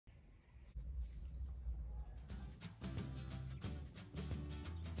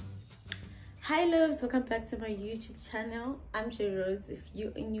Hi loves, welcome back to my YouTube channel. I'm Rose. If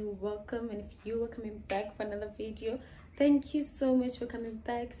you're new, welcome, and if you are coming back for another video, thank you so much for coming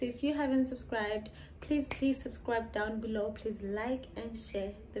back. So if you haven't subscribed, please subscribe down below. Please like and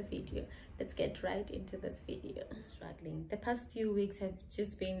share the video. Let's get right into this video. Struggling. The past few weeks have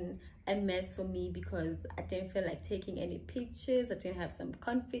just been a mess for me because I didn't feel like taking any pictures. I didn't have some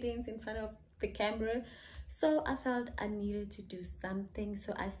confidence in front of the camera, so I felt I needed to do something.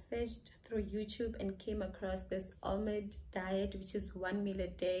 So I searched through YouTube and came across this OMAD diet, which is 1 meal a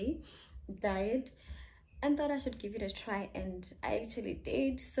day diet, and thought I should give it a try, and I actually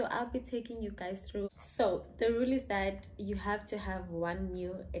did. So I'll be taking you guys through. So the rule is that you have to have 1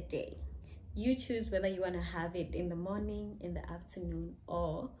 meal a day. You choose whether you want to have it in the morning, in the afternoon,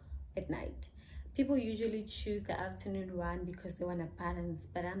 or at night. People usually choose the afternoon one because they want to balance,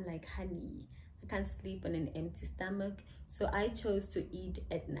 but I'm like, honey, I can't sleep on an empty stomach, so I chose to eat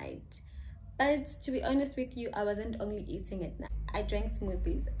at night. But to be honest with you, I wasn't only eating at night. I drank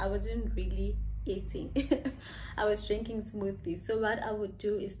smoothies. I wasn't really eating. I was drinking smoothies. So what I would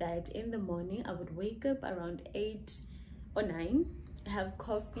do is that in the morning, I would wake up around 8 or 9, have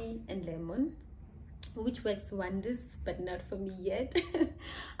coffee and lemon, which works wonders, but not for me yet.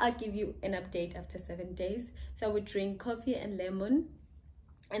 I'll give you an update after 7 days. So I would drink coffee and lemon,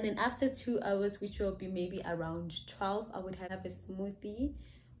 and then after 2 hours, which will be maybe around 12, I would have a smoothie,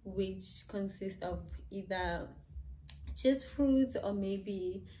 which consists of either just fruits or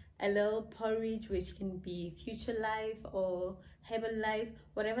maybe a little porridge, which can be Future Life or Herbal Life,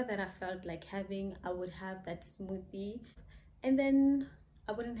 whatever that I felt like having. I would have that smoothie, and then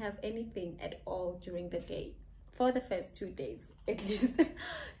I wouldn't have anything at all during the day for the first 2 days at least.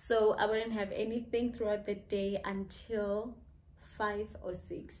 So I wouldn't have anything throughout the day until 5 or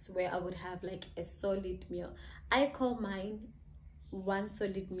 6, where I would have like a solid meal. I call mine 1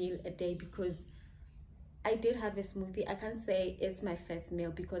 solid meal a day because I did have a smoothie. I can't say it's my first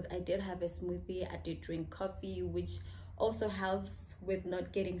meal because I did have a smoothie. I did drink coffee, which also helps with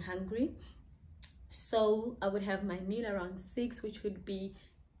not getting hungry. So I would have my meal around 6, which would be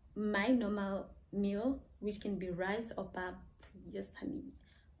my normal meal, which can be rice or pap. Yes, honey,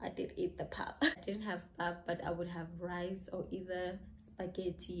 I did eat the pap. I didn't have pap, but I would have rice or either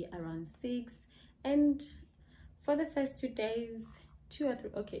spaghetti around 6. And for the first 2 days,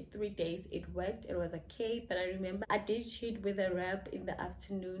 3 days, it worked. It was okay. But I remember I did cheat with a wrap in the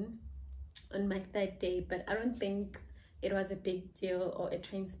afternoon on my 3rd day, but I don't think it was a big deal or a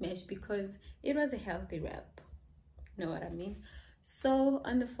train smash because it was a healthy wrap. You know what I mean? So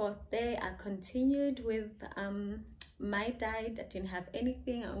on the 4th day, I continued with my diet. I didn't have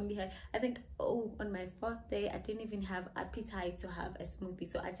anything. I only had, I think, on my 4th day, I didn't even have appetite to have a smoothie.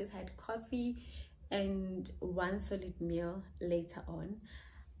 So I just had coffee and 1 solid meal later on.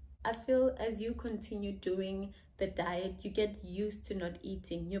 I feel as you continue doing the diet, you get used to not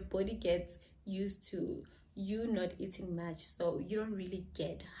eating. Your body gets used to you not eating much, so you don't really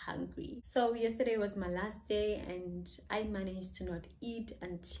get hungry. So yesterday was my last day and I managed to not eat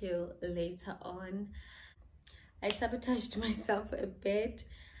until later on. I sabotaged myself a bit,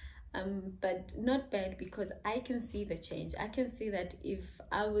 but not bad because I can see the change. I can see that if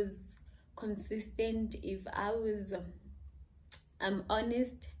I was consistent, if I was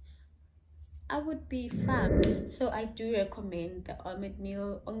honest, I would be fine. So I do recommend the OMAD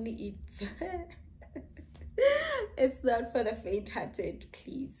meal, only if it's not for the faint-hearted,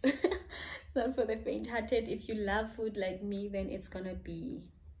 please. It's not for the faint-hearted. If you love food like me, then it's gonna be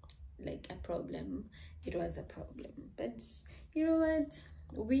like a problem. It was a problem, but you know what,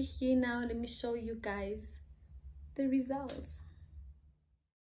 we're here now. Let me show you guys the results.